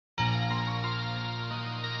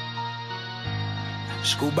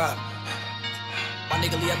Scuba. My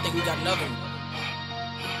nigga Lee, I think we got another one.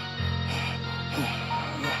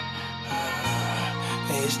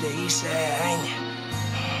 It's the east side, ain't it?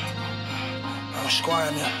 I'm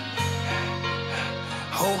squaring up.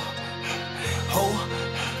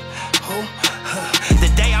 The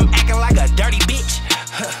day I'm acting like a dirty bitch.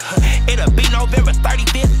 It'll be November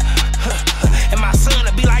 35th. And my son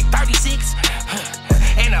will be like 36.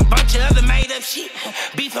 And a bunch of other made up shit.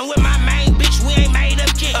 Beefing with my main bitch, we ain't made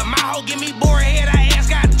up yet. My hoe give me bored head, I ass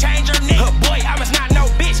gotta change her neck. Boy, I must not know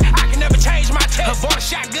bitch, I can never change my text. Bought a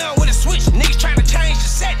shotgun with a switch, niggas tryna change the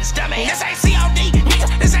settings, dummy. This ain't COD,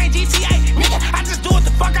 nigga, this ain't GTA, nigga. I just do what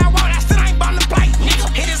the fuck I want, I still ain't bum the plate,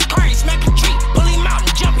 nigga. Hit his car, he smack a tree, pull him out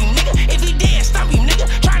and jump him, nigga. If he dead, stump him, nigga.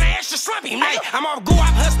 Tryna extra slump him, nigga. I'm off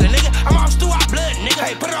goo-op hustling, nigga. I'm off stew-op blood, nigga.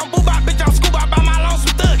 Hey, put it on boo-bop, bitch, I'm scoop-op by my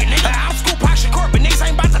lonesome thuggin', nigga. I'm scoop-op Shakur, but niggas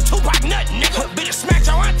ain't bout to Tupac nothing, nigga. Bitch, smack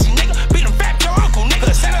your auntie, nigga. Beat him fat your uncle,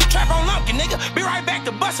 nigga. Set up trap on Lumpkin, nigga. Be right back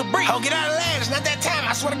to bust a brick. Oh, get out of line, it's not that time.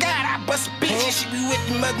 I swear to God, I bust a bitch. And she be with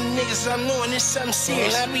them other niggas, I'm knowing it's something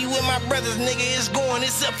serious. I be with my brothers, nigga, it's going,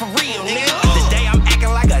 it's up for real, nigga. The day I'm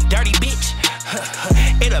acting like a dirty bitch.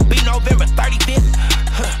 It'll be November 35th.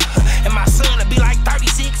 And my son will be like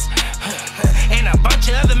 36. And a bunch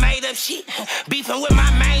of other made up shit. Beefing with my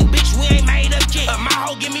main bitch, we ain't made up yet. My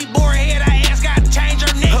hoe give me bored head, I ass gotta change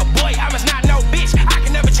her neck. Boy, I must not know bitch, I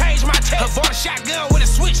can never change my text. Bought a shotgun with a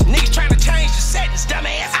switch, niggas tryna change the settings,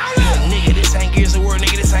 dumbass. Nigga, this ain't Gears of War,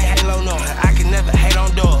 nigga, this ain't Halo, no. I can never hate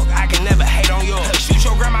on dog, I can never hate on yours. Shoot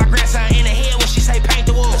your grandma grandson in the head when she say paint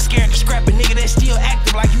the wall. Scared to scrap a nigga that's still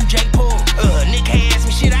active like you Jake Paul. Nick can't ask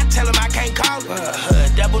me shit, I tell him I can't call him.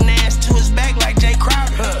 Double Nash to his back like Jay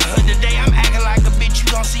Crowder. The day I'm acting like a bitch,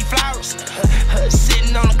 you gon' see flowers.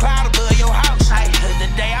 Sitting on the cloud above your house. The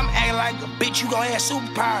day I'm acting like a bitch, you gon' have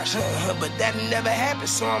superpowers. But that never happened,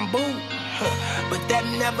 so I'm booed. But that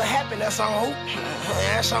never happened, that's on who?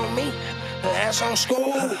 That's on me. That's on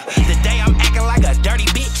school. The day I'm acting like a dirty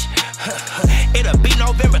bitch. It'll be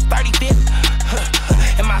November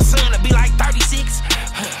 35th. And my son will be like 36.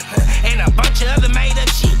 And a bunch of other made up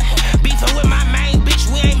shit. Beefing with my main bitch,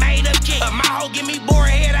 we ain't made up yet. My hoe give me bored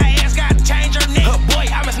head, I ass gotta change her neck. Boy,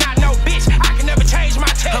 I must not know bitch, I can never change my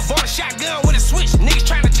text. Bought a shotgun with a switch,